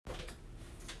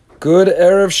Good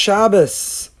Erev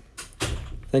Shabbos.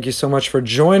 Thank you so much for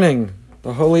joining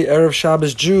the holy Erev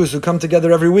Shabbos Jews who come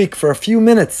together every week for a few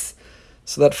minutes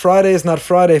so that Friday is not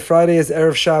Friday, Friday is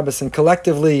Erev Shabbos, and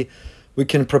collectively we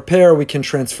can prepare, we can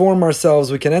transform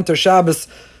ourselves, we can enter Shabbos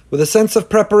with a sense of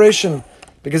preparation.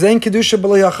 Because Ein Kedusha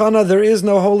B'lo Yachana, there is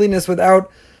no holiness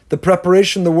without the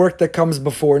preparation, the work that comes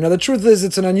before. Now the truth is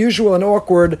it's an unusual and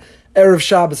awkward Erev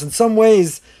Shabbos. In some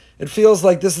ways it feels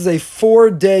like this is a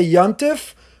 4-day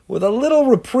yontif with a little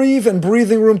reprieve and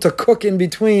breathing room to cook in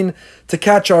between to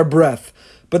catch our breath.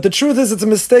 But the truth is it's a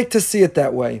mistake to see it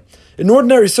that way. In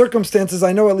ordinary circumstances,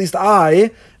 I know at least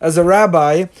I, as a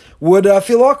rabbi, would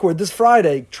feel awkward this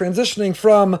Friday, transitioning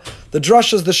from the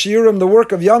drushes, the shiurim, the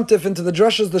work of Yontif, into the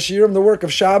drushes, the shiurim, the work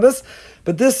of Shabbos.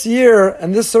 But this year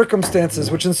and this circumstances,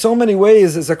 which in so many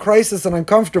ways is a crisis and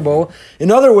uncomfortable,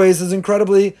 in other ways is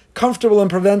incredibly comfortable and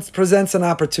presents an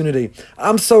opportunity.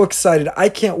 I'm so excited. I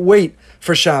can't wait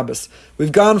for Shabbos.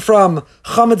 We've gone from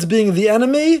chametz being the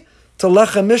enemy to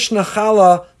lechem mishna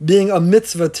challah being a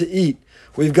mitzvah to eat.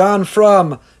 We've gone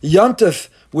from Yontif,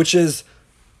 which is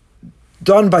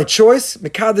done by choice,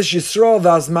 Mekadesh Yisrael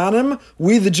Vazmanim,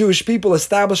 we the Jewish people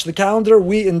establish the calendar,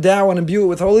 we endow and imbue it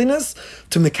with holiness,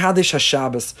 to Mekadesh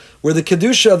HaShabbos, where the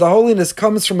Kedusha, the holiness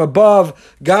comes from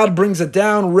above, God brings it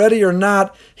down, ready or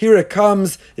not, here it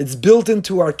comes, it's built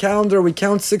into our calendar, we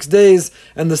count 6 days,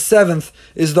 and the 7th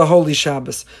is the Holy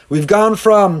Shabbos. We've gone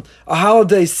from a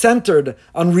holiday centered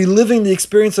on reliving the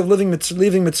experience of leaving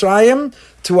Mitzrayim,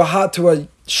 to a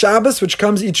Shabbos, which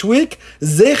comes each week,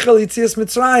 Zeichel Yitzias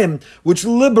Mitzrayim, which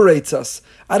liberates us.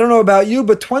 I don't know about you,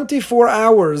 but 24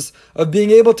 hours of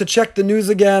being able to check the news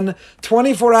again,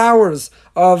 24 hours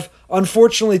of,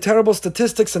 unfortunately, terrible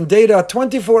statistics and data,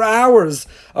 24 hours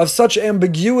of such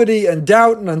ambiguity and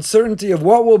doubt and uncertainty of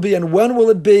what will be and when will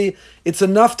it be, it's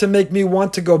enough to make me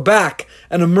want to go back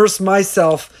and immerse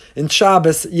myself in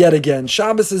Shabbos yet again.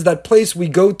 Shabbos is that place we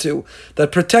go to,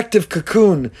 that protective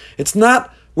cocoon. It's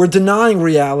not we're denying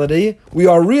reality, we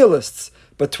are realists.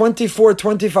 But 24,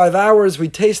 25 hours, we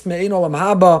taste Me'ein Olam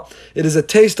Haba. It is a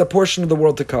taste, a portion of the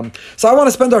world to come. So I want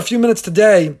to spend our few minutes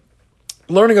today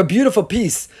learning a beautiful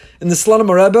piece in the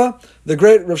Slonim Rebbe, the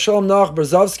great Rav Shalom Noach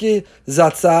Berzovsky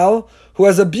Zatzal, who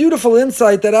has a beautiful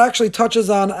insight that actually touches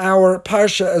on our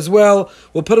parsha as well.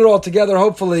 We'll put it all together,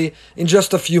 hopefully, in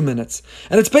just a few minutes.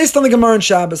 And it's based on the Gemara in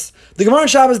Shabbos. The Gemara in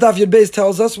Shabbos, Daf Yud Beis,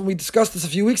 tells us, when we discussed this a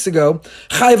few weeks ago,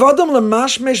 a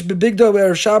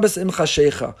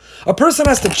person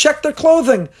has to check their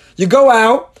clothing. You go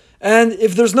out, and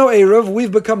if there's no Eruv,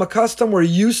 we've become accustomed, we're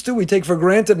used to, we take for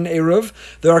granted an Eruv.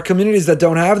 There are communities that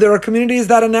don't have, there are communities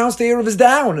that announce the Eruv is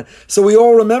down. So we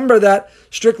all remember that,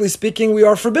 strictly speaking, we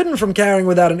are forbidden from carrying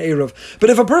without an Eruv. But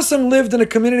if a person lived in a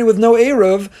community with no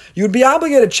Eruv, you would be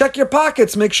obligated to check your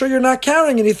pockets, make sure you're not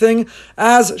carrying anything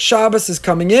as Shabbos is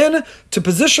coming in, to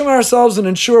position ourselves and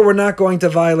ensure we're not going to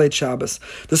violate Shabbos.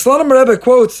 The Slonim Rebbe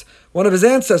quotes one of his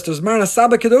ancestors, Maran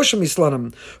Asaba Kedoshim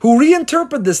Islanim, who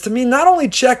reinterpret this to mean not only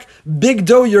check big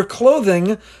dough your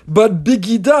clothing, but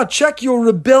bigida, check your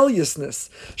rebelliousness.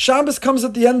 Shabbos comes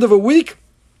at the end of a week.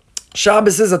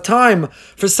 Shabbos is a time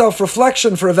for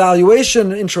self-reflection, for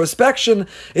evaluation, introspection.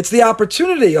 It's the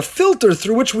opportunity, a filter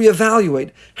through which we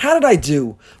evaluate. How did I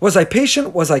do? Was I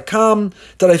patient? Was I calm?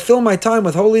 Did I fill my time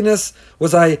with holiness?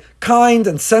 Was I kind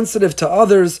and sensitive to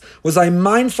others? Was I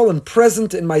mindful and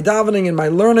present in my davening, in my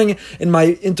learning, in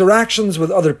my interactions with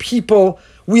other people?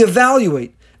 We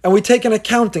evaluate and we take an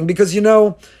accounting because,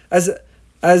 as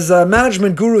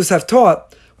management gurus have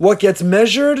taught, what gets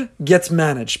measured gets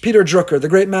managed. Peter Drucker, the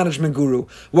great management guru.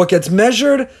 What gets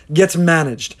measured gets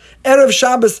managed. Erev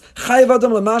Shabbos, chayav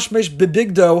adam lemashmesh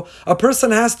bebigdo. A person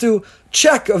has to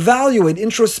check, evaluate,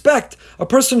 introspect. A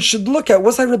person should look at,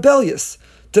 was I rebellious?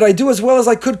 Did I do as well as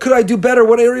I could? Could I do better?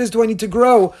 What areas do I need to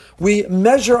grow? We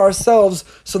measure ourselves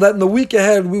so that in the week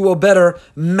ahead we will better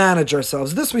manage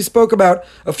ourselves. This we spoke about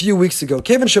a few weeks ago.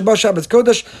 Kevin Shabbat Shabbos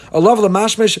Kodesh, alav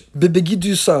lemashmesh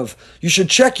bebegidusav. You should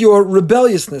check your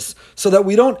rebelliousness so that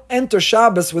we don't enter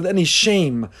Shabbos with any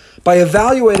shame. By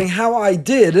evaluating how I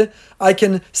did, I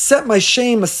can set my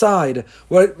shame aside,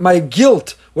 my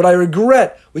guilt, what I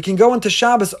regret. We can go into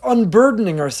Shabbos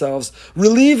unburdening ourselves,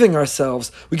 relieving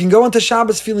ourselves. We can go into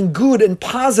Shabbos feeling good and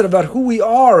positive about who we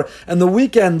are and the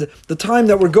weekend, the time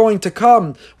that we're going to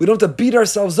come. We don't have to beat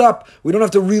ourselves up. We don't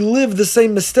have to relive the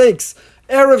same mistakes.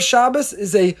 Erev Shabbos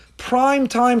is a prime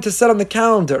time to set on the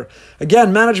calendar.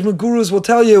 Again, management gurus will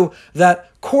tell you that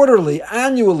quarterly,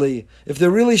 annually, if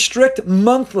they're really strict,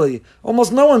 monthly.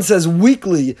 Almost no one says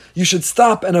weekly. You should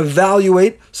stop and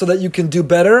evaluate so that you can do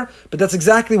better. But that's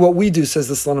exactly what we do, says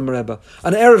the Slonim Rebbe.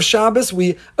 On Erev Shabbos,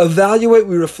 we evaluate,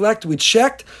 we reflect, we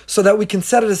check so that we can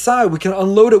set it aside. We can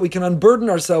unload it. We can unburden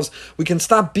ourselves. We can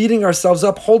stop beating ourselves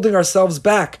up, holding ourselves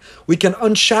back. We can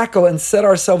unshackle and set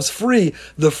ourselves free.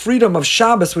 The freedom of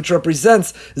Shabbos, which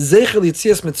represents Zeichel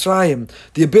Yitzias Mitzrayim,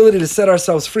 the ability to set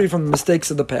ourselves free from the mistakes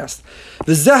of the past.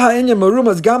 And this is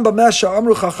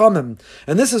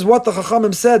what the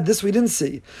Chachamim said. This we didn't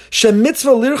see. The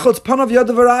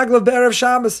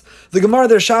Gemara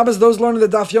there, Shabbos, those learning the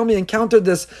Daf Yomi encountered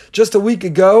this just a week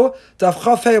ago. Daf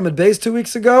Chaf Hei Amud Beis 2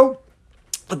 weeks ago.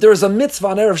 But there is a mitzvah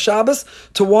on Erev Shabbos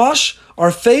to wash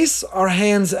our face, our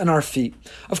hands, and our feet.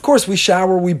 Of course, we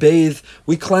shower, we bathe,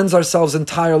 we cleanse ourselves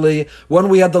entirely. When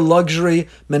we had the luxury,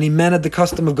 many men had the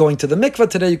custom of going to the mikveh.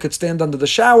 Today, you could stand under the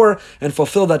shower and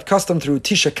fulfill that custom through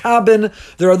Tisha Kabin.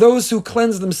 There are those who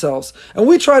cleanse themselves. And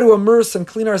we try to immerse and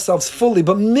clean ourselves fully,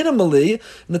 but minimally.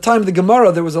 In the time of the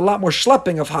Gemara, there was a lot more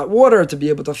schlepping of hot water to be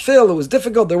able to fill. It was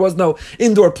difficult. There was no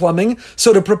indoor plumbing.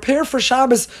 So to prepare for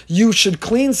Shabbos, you should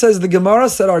clean, says the Gemara,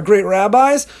 said our great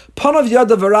rabbis, panav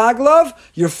yadav v'raglav,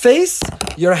 your face,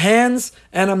 your hands,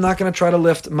 and I'm not going to try to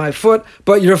lift my foot,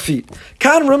 but your feet.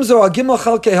 Kan rumzo al gimel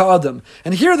chalkei ha'adam.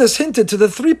 And here this hinted to the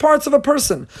 3 parts of a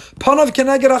person. Panav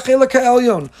keneged ha'chelek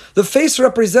ha'elyon. The face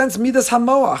represents midas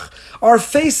hamoach. Our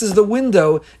face is the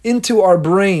window into our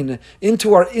brain,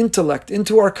 into our intellect,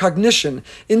 into our cognition,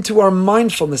 into our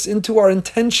mindfulness, into our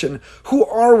intention. Who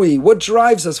are we? What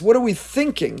drives us? What are we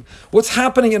thinking? What's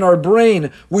happening in our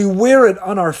brain? We wear it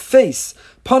on our face.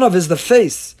 Panav is the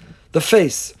face. The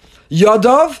face.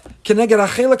 Yadav keneged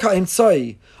ha'chelek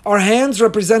ha'imtzai. Our hands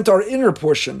represent our inner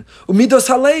portion. Umidos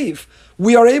halev.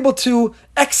 We are able to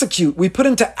execute, we put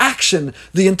into action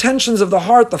the intentions of the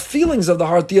heart, the feelings of the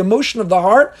heart, the emotion of the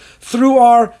heart through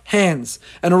our hands.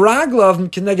 And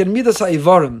raglav keneged midas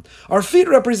ha'ivarim. Our feet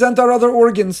represent our other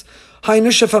organs. So whether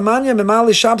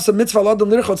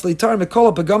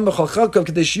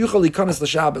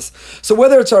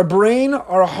it's our brain,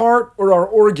 our heart, or our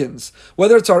organs,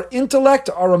 whether it's our intellect,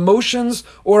 our emotions,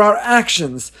 or our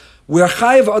actions, we are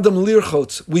chayiv adam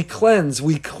lirchotz. We cleanse,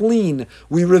 we clean,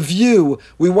 we review,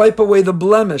 we wipe away the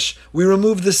blemish, we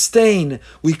remove the stain,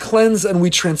 we cleanse and we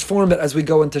transform it as we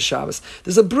go into Shabbos.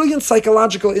 There's a brilliant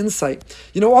psychological insight.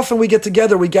 Often we get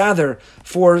together, we gather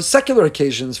for secular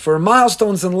occasions, for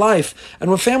milestones in life, and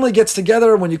when family gets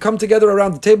together, when you come together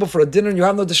around the table for a dinner and you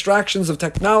have no distractions of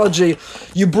technology,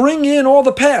 you bring in all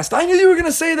the past. I knew you were going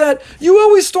to say that. You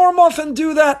always storm off and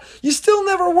do that. You still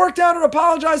never worked out or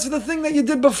apologized for the thing that you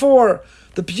did before.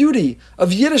 The beauty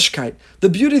of Yiddishkeit, the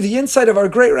beauty, the insight of our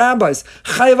great rabbis.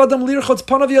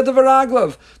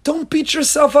 Don't beat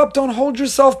yourself up. Don't hold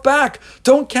yourself back.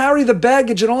 Don't carry the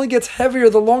baggage. It only gets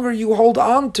heavier the longer you hold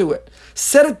on to it.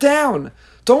 Set it down.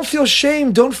 Don't feel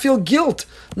shame. Don't feel guilt.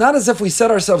 Not as if we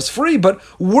set ourselves free, but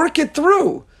work it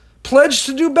through. Pledge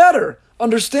to do better.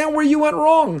 Understand where you went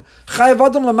wrong. Check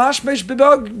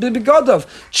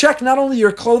not only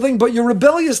your clothing, but your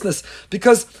rebelliousness,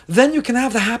 because then you can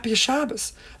have the happiest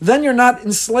Shabbos. Then you're not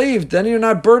enslaved, then you're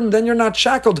not burdened, then you're not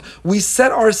shackled. We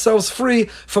set ourselves free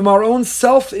from our own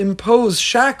self-imposed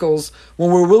shackles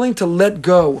when we're willing to let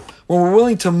go, when we're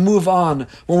willing to move on,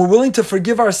 when we're willing to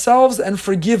forgive ourselves and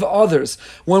forgive others,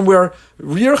 when we're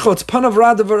Rirchotz panav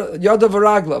yadav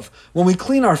v'raglav, when we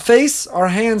clean our face, our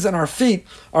hands, and our feet,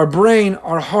 our brain,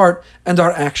 our heart, and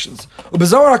our actions.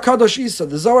 Ubezohar HaKadosh Isa,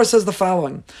 the Zohar says the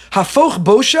following: Hafoch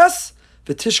boshes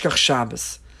v'tishkach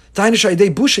Shabbos. The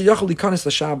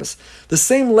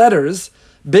same letters,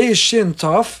 Beis Shin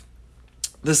Tov,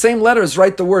 the same letters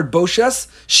write the word boshes,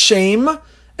 shame,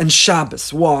 and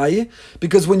Shabbos. Why?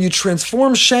 Because when you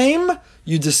transform shame,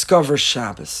 you discover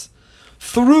Shabbos.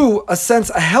 Through a sense,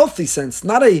 a healthy sense,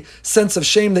 not a sense of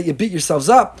shame that you beat yourselves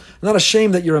up, not a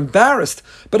shame that you're embarrassed,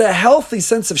 but a healthy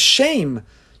sense of shame.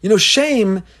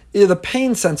 Shame is the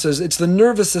pain sensors, it's the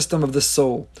nervous system of the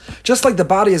soul. Just like the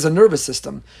body is a nervous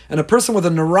system, and a person with a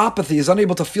neuropathy is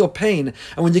unable to feel pain,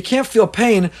 and when you can't feel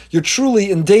pain, you're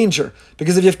truly in danger.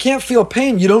 Because if you can't feel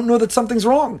pain, you don't know that something's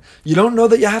wrong. You don't know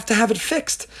that you have to have it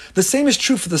fixed. The same is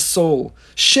true for the soul.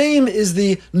 Shame is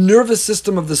the nervous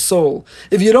system of the soul.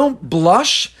 If you don't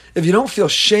blush, if you don't feel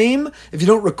shame, if you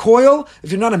don't recoil,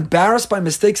 if you're not embarrassed by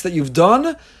mistakes that you've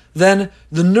done, then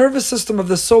the nervous system of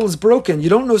the soul is broken. You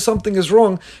don't know something is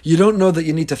wrong. You don't know that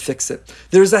you need to fix it.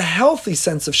 There's a healthy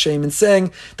sense of shame in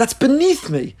saying, that's beneath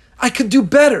me. I could do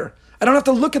better. I don't have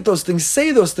to look at those things,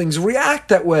 say those things, react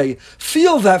that way,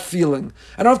 feel that feeling.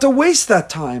 I don't have to waste that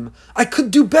time. I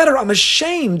could do better. I'm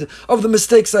ashamed of the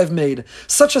mistakes I've made.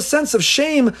 Such a sense of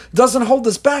shame doesn't hold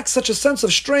us back. Such a sense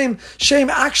of shame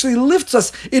actually lifts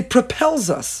us. It propels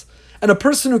us. And a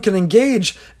person who can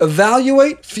engage,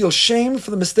 evaluate, feel shame for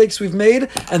the mistakes we've made,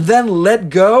 and then let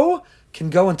go,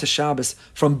 can go into Shabbos.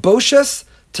 From Boshes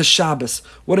to Shabbos.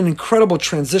 What an incredible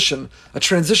transition. A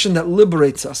transition that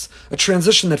liberates us. A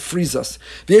transition that frees us.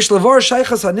 What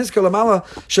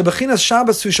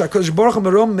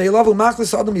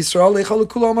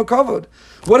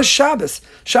is Shabbos?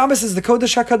 Shabbos is the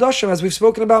Kodesh HaKadoshim, as we've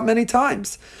spoken about many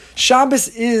times. Shabbos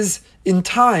is in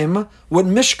time what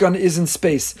Mishkan is in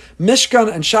space.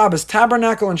 Mishkan and Shabbos,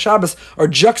 tabernacle and Shabbos, are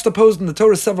juxtaposed in the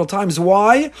Torah several times.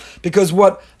 Why? Because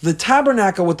what the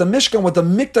tabernacle, what the Mishkan, what the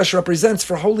Mikdash represents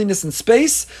for holiness in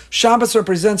space, Shabbos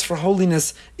represents for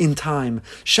holiness in time.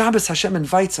 Shabbos, Hashem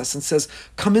invites us and says,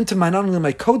 come into not only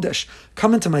my Kodesh,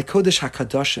 come into my Kodesh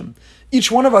HaKadoshim. Each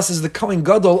one of us is the Kohen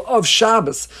Gadol of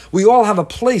Shabbos. We all have a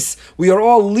place. We are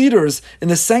all leaders in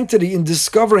the sanctity, in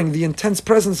discovering the intense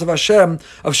presence of Hashem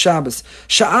of Shabbos.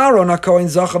 So how do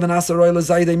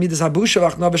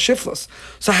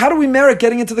we merit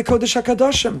getting into the Kodesh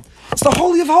HaKadoshim? It's the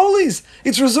Holy of Holies.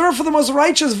 It's reserved for the most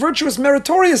righteous, virtuous,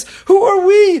 meritorious. Who are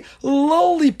we?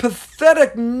 Lowly,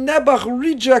 pathetic, Nebuch,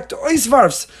 reject,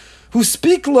 oisvarfs, who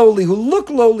speak lowly, who look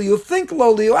lowly, who think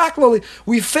lowly, who act lowly.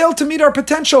 We fail to meet our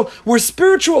potential. We're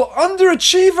spiritual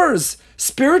underachievers.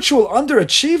 Spiritual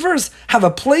underachievers have a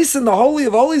place in the Holy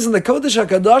of Holies, in the Kodesh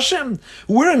HaKadoshim.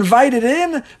 We're invited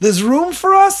in. There's room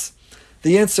for us.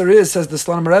 The answer is, says the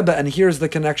Slonim Rebbe, and here's the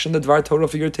connection, the Dvar Torah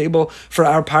for your table for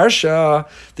our Parsha.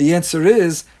 The answer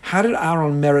is, how did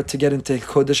Aaron merit to get into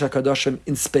Kodesh HaKadoshim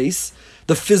in space?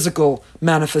 The physical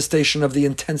manifestation of the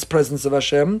intense presence of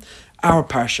Hashem. Our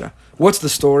Parsha. What's the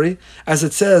story? As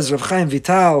it says, Rav Chaim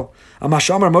Vital,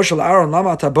 Amashamar Moshe Aaron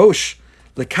Lama Tabosh,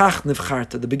 Lekach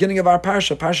Nivcharta, the beginning of our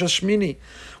Parsha, Parsha Shmini,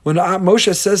 when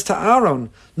Moshe says to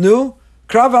Aaron, Nu,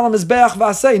 Krav Al Mizbeach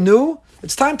Vasei, Nu,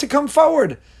 it's time to come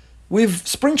forward.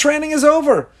 Spring training is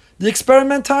over. The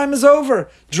experiment time is over.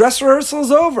 Dress rehearsal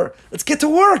is over. Let's get to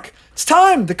work. It's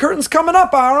time. The curtain's coming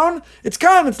up, Aaron. It's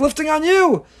time. It's lifting on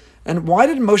you. And why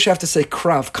did Moshe have to say,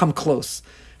 Krav, come close?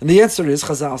 And the answer is,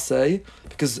 Chazal say,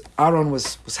 because Aaron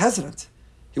was hesitant.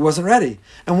 He wasn't ready.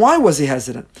 And why was he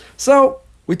hesitant? So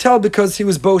we tell because he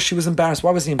was bosh, he was embarrassed.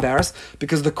 Why was he embarrassed?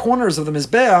 Because the corners of the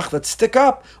Mizbeach that stick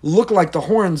up look like the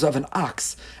horns of an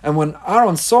ox. And when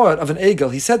Aaron saw it of an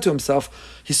egel, he said to himself,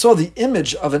 he saw the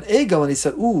image of an egel and he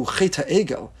said, ooh, cheta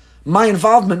egel. My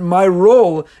involvement, my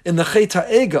role in the cheta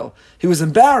egel. He was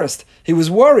embarrassed. He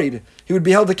was worried. He would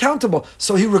be held accountable.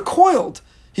 So he recoiled.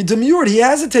 He demurred. He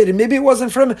hesitated. Maybe it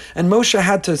wasn't for him. And Moshe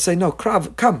had to say, no,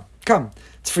 Krav, come.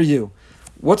 It's for you.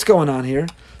 What's going on here?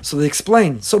 So they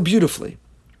explain so beautifully.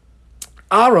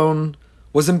 Aaron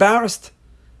was embarrassed.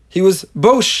 He was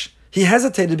bosh. He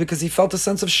hesitated because he felt a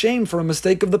sense of shame for a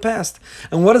mistake of the past.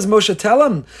 And what does Moshe tell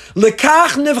him?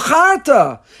 Lekach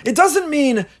nivcharta. It doesn't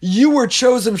mean you were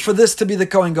chosen for this to be the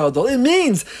Kohen Gadol. It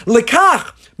means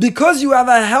lekach, because you have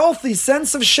a healthy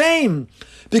sense of shame,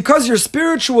 because your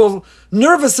spiritual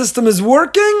nervous system is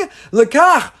working,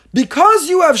 lekach, because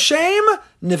you have shame,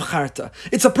 nivcharta.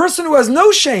 It's a person who has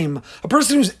no shame, a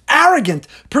person who's arrogant,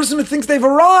 a person who thinks they've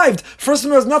arrived, a person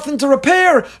who has nothing to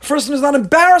repair, a person who's not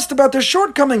embarrassed about their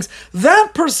shortcomings.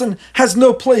 That person has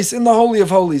no place in the Holy of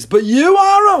Holies. But you,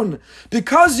 Aaron,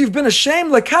 because you've been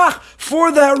ashamed, lekach,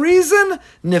 for that reason,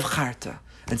 nivcharta.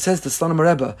 And says the Slonim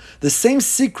Rebbe, the same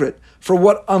secret for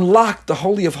what unlocked the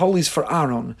Holy of Holies for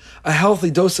Aaron, a healthy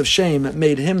dose of shame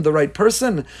made him the right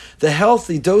person. The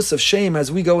healthy dose of shame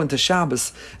as we go into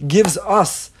Shabbos gives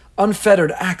us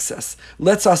unfettered access,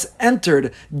 lets us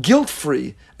enter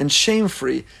guilt-free and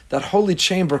shame-free that holy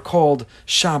chamber called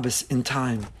Shabbos in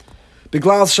time.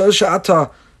 Biglal sha'ata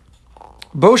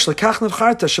Bosh lekach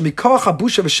nevcharta shemikoach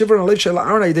habusha v'shivron alev shel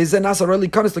Aaron yidei zeh nasa roi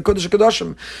likanis lekodesh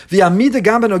hakodoshim v'yamida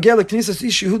gam benogeh leknisas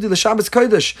ish Yehudi l'Shabbos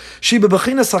kodesh she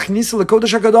bebechinas hachnisa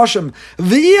lekodesh hakodoshim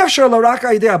v'yiyafshar l'raka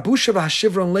yidei habusha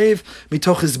v'hashivron lev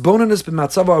mitoch hizboninus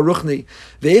b'matzavo aruchni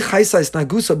v'eich haisais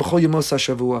nagusa b'chol yemos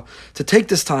hashavua. To take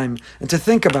this time and to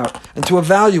think about and to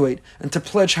evaluate and to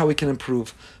pledge how we can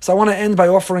improve. So I want to end by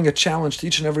offering a challenge to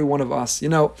each and every one of us. You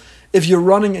know, if you're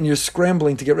running and you're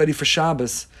scrambling to get ready for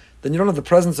Shabbos, then you don't have the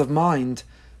presence of mind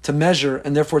to measure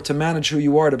and therefore to manage who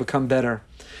you are to become better.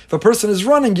 If a person is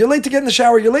running, you're late to get in the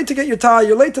shower, you're late to get your tie,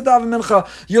 you're late to daven mincha,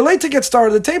 you're late to get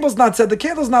started, the table's not set, the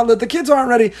candle's not lit, the kids aren't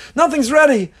ready, nothing's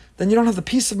ready, then you don't have the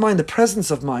peace of mind, the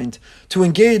presence of mind to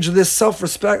engage this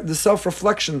self-respect, this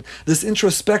self-reflection, this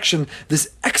introspection,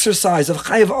 this exercise of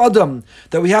Chayav Adam,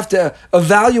 that we have to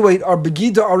evaluate our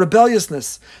begida, our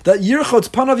rebelliousness, that Yirchotz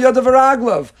Panav Yadav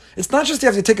V'Raglav. It's not just you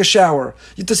have to take a shower.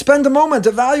 You have to spend a moment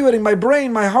evaluating my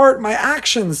brain, my heart, my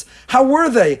actions. How were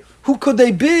they? Who could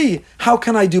they be? How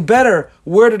can I do better?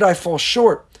 Where did I fall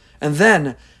short? And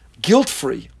then,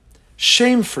 guilt-free,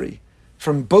 shame-free,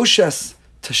 from Boshes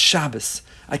to Shabbos,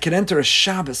 I can enter a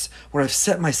Shabbos where I've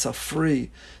set myself free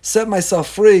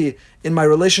in my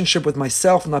relationship with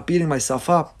myself, not beating myself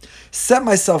up. Set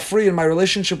myself free in my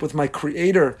relationship with my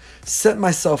Creator. Set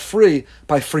myself free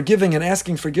by forgiving and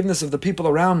asking forgiveness of the people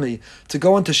around me, to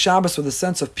go into Shabbos with a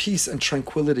sense of peace and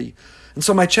tranquility. And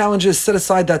so my challenge is, set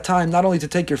aside that time not only to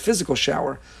take your physical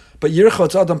shower, but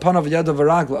Yirchotz Adam Panav Yadav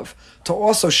V'Raglav, to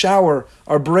also shower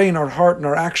our brain, our heart, and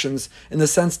our actions in the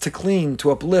sense to clean,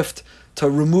 to uplift, to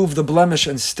remove the blemish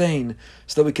and stain,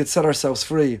 so that we could set ourselves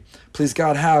free. Please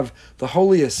God, have the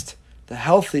holiest, the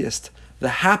healthiest, the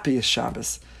happiest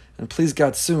Shabbos, and please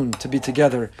God soon to be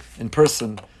together in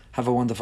person. Have a wonderful